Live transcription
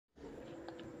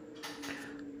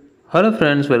Hello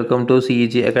friends, welcome to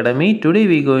CEG Academy. Today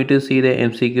we are going to see the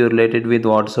MCQ related with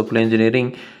water supply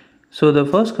engineering. So the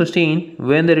first question,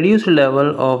 when the reduced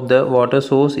level of the water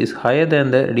source is higher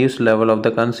than the reduced level of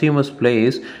the consumer's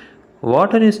place,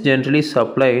 water is generally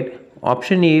supplied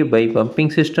option A by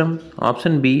pumping system,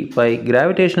 option B by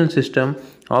gravitational system,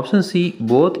 option C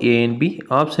both A and B,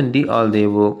 option D all the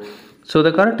above. So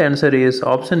the correct answer is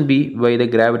option B by the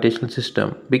gravitational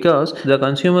system because the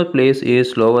consumer place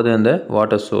is lower than the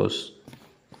water source.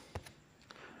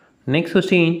 Next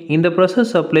question, in the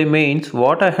process supply mains,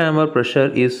 water hammer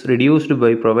pressure is reduced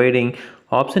by providing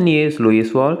option A sluice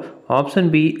valve,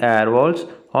 option B air valves,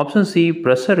 option C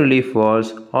pressure relief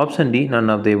valves, option D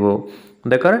none of the above.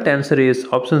 The correct answer is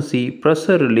option C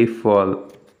pressure relief valve.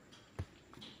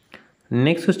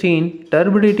 Next question,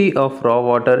 turbidity of raw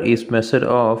water is measured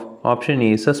of option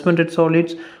A suspended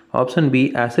solids, option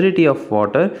B acidity of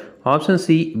water, option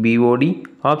C BOD,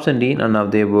 option D none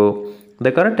of the above.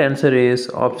 The correct answer is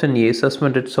option A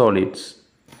suspended solids.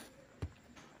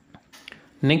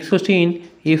 Next question,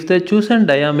 if the chosen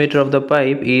diameter of the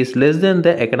pipe is less than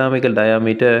the economical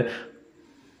diameter,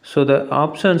 so the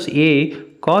options A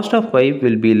cost of pipe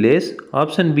will be less,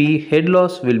 option B head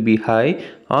loss will be high,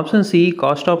 option C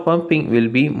cost of pumping will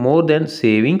be more than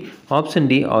saving, option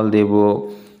D all the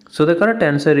above. So the correct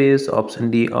answer is option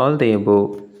D all the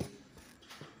above.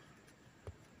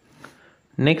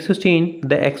 Next question,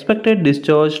 the expected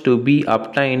discharge to be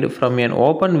obtained from an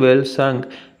open well sunk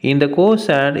in the core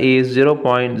sand is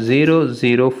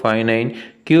 0.0059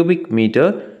 cubic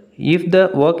meter. If the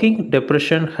working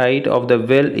depression height of the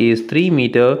well is 3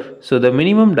 meter, so the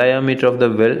minimum diameter of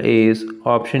the well is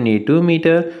option A 2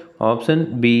 meter,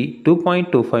 option B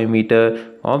 2.25 meter,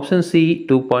 option C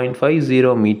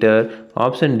 2.50 meter,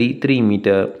 option D 3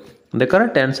 meter. The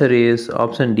correct answer is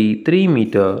option D 3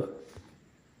 meter.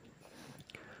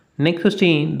 Next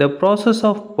question, the process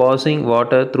of passing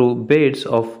water through beds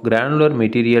of granular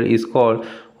material is called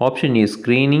option A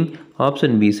screening,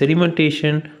 option B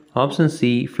sedimentation, option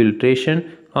C filtration,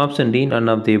 option D none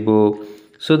of the above.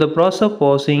 So the process of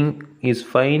passing is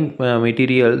fine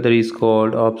material, that is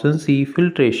called option C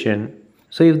filtration.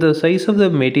 So if the size of the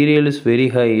material is very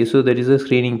high, so there is a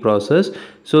screening process.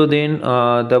 So then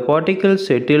the particles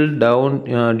settle down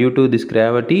due to this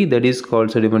gravity, that is called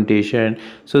sedimentation.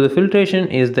 So the filtration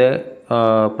is the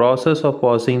process of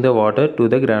passing the water to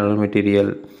the granular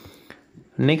material.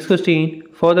 Next question,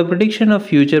 for the prediction of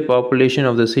future population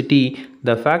of the city,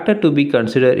 the factor to be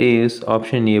considered is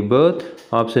option A birth,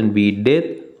 option B death,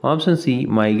 option C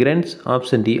migrants,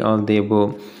 option D all the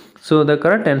above. So the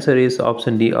correct answer is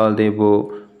option D all the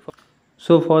above.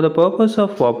 So for the purpose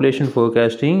of population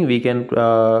forecasting, we can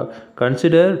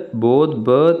consider both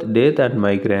birth, death and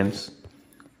migrants.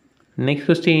 Next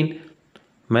question,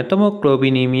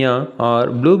 methemoglobinemia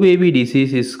or blue baby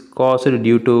disease is caused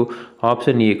due to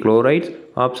option A chlorides,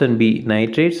 option B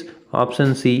nitrates,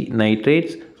 option C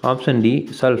nitrates, option D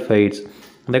sulfides.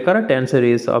 The correct answer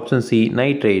is option C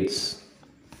nitrates.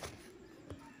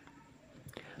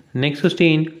 Next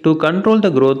question, to control the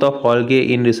growth of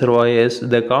algae in reservoirs,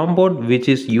 the compound which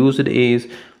is used is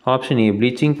option A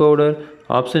bleaching powder,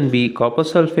 option B copper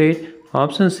sulfate,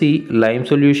 option C lime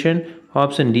solution,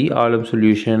 option D alum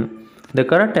solution. The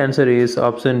correct answer is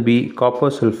option B copper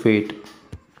sulfate.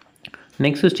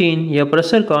 Next question, a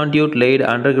pressure conduit laid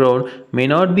underground may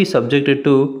not be subjected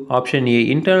to option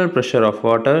A internal pressure of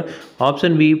water,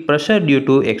 option B pressure due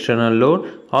to external load,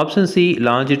 option C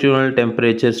longitudinal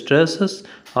temperature stresses,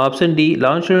 option D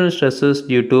longitudinal stresses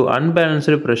due to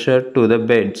unbalanced pressure to the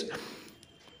beds.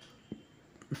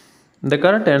 The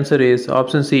correct answer is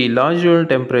option C longitudinal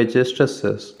temperature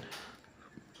stresses.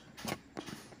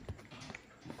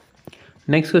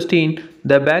 Next question,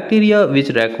 the bacteria which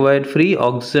require free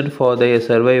oxygen for their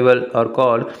survival are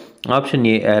called option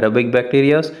A aerobic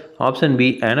bacteria, option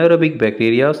B anaerobic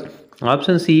bacteria,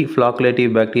 option C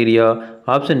flocculative bacteria,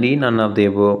 option D none of the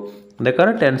above. The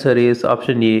correct answer is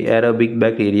option A aerobic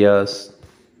bacteria.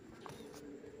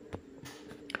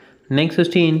 Next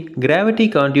question, gravity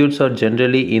conduits are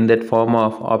generally in that form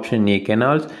of option A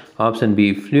canals, option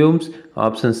B flumes,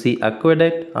 option C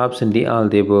aqueduct, option D all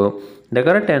the above. The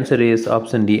correct answer is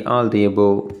option D all the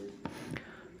above.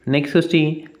 Next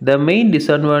question, the main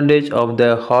disadvantage of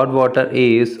the hot water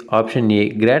is option A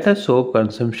greater soap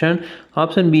consumption,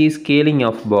 option B scaling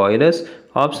of boilers,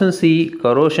 option C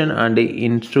corrosion and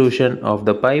intrusion of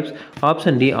the pipes,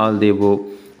 option D all the above.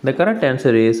 The correct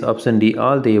answer is option D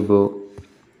all the above.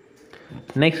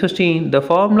 Next question, the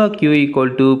formula Q equal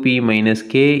to P minus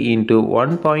K into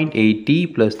 1.8 T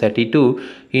plus 32,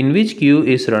 in which Q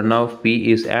is runoff,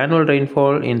 P is annual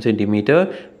rainfall in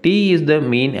centimeter, T is the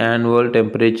mean annual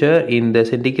temperature in the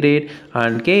centigrade,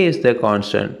 and K is the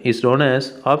constant, is known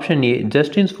as option A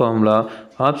Justin's formula,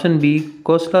 option B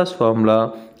Kosla's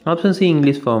formula, option C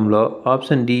English formula,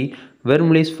 option D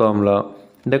Vermouille's formula.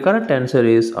 The correct answer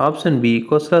is option B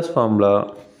Kosla's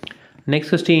formula. Next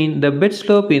question, the bed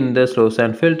slope in the slow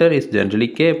sand filter is generally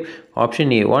kept.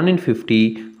 Option A 1 in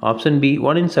 50, option B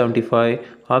 1 in 75,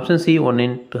 option C 1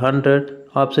 in 100,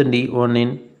 option D 1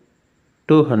 in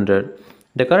 200.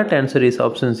 The correct answer is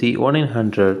option C 1 in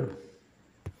 100.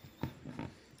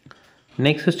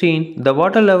 Next question, the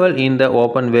water level in the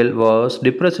open well was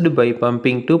depressed by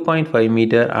pumping 2.5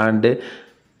 meter and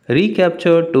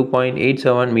recaptured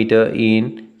 2.87 meter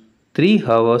in 3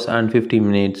 hours and 50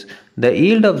 minutes. The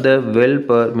yield of the well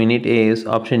per minute is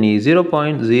option A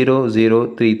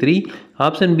 0.0033,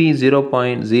 option B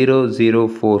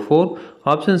 0.0044,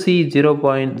 option C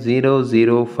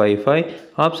 0.0055,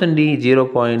 option D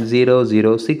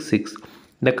 0.0066.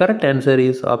 The correct answer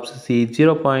is option C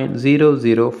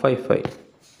 0.0055.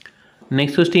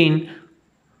 Next question,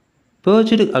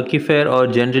 perched aquifer are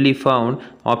generally found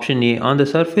option A on the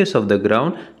surface of the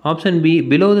ground, option B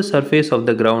below the surface of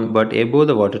the ground but above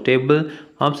the water table,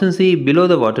 option C below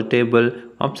the water table,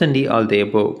 option D all the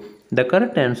above. The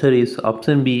correct answer is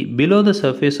option B below the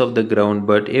surface of the ground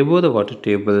but above the water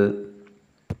table.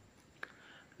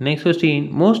 Next question,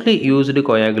 mostly used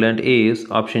coagulant is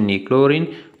option A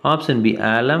chlorine, option B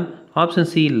alum, option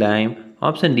C lime,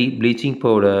 option D bleaching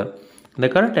powder. The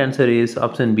correct answer is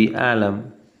option B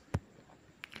alum.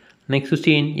 Next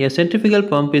question, a centrifugal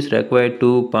pump is required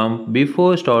to pump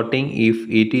before starting if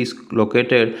it is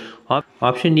located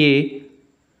option A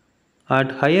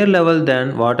at higher level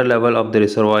than water level of the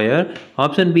reservoir,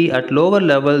 option B at lower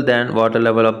level than water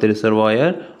level of the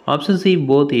reservoir, option C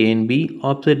both A and B,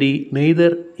 option D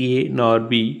neither A nor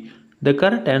B. The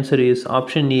correct answer is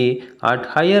option A at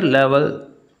higher level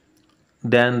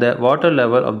than the water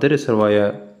level of the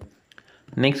reservoir.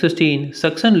 Next question,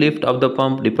 suction lift of the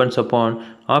pump depends upon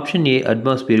option A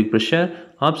atmospheric pressure,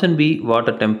 option B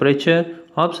water temperature,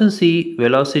 option C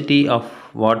velocity of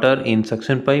water in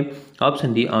suction pipe,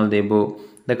 option D all the above.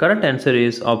 The correct answer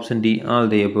is option D all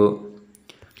the above.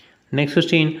 Next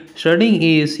question, studding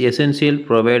is essential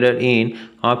provided in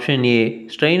option A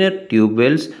strainer tube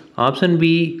wells, option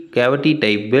B cavity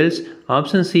type wells,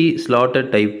 option C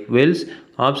slotted type wells,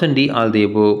 option D all the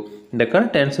above. The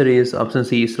correct answer is option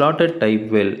C slotted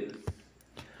type well.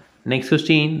 Next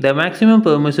question, the maximum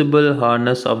permissible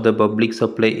hardness of the public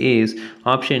supply is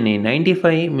option A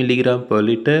 95 mg per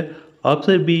liter,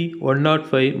 option B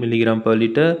 105 mg per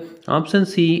liter, option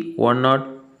C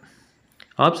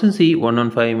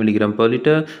 115 mg per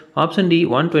liter, option D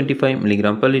 125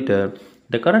 mg per liter.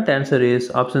 The correct answer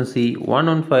is option C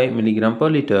 115 mg per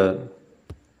liter.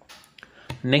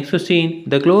 Next question,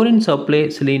 the chlorine supply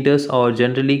cylinders are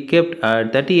generally kept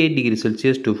at 38 degrees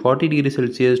Celsius to 40 degrees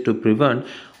Celsius to prevent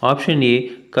option A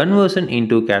conversion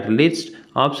into catalyst,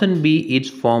 option B its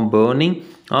from burning,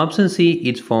 option C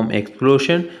its from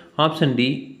explosion, option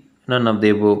D none of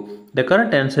the above. The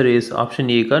correct answer is option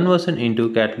A conversion into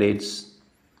catalysts.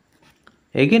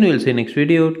 Again we will see next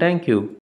video. Thank you.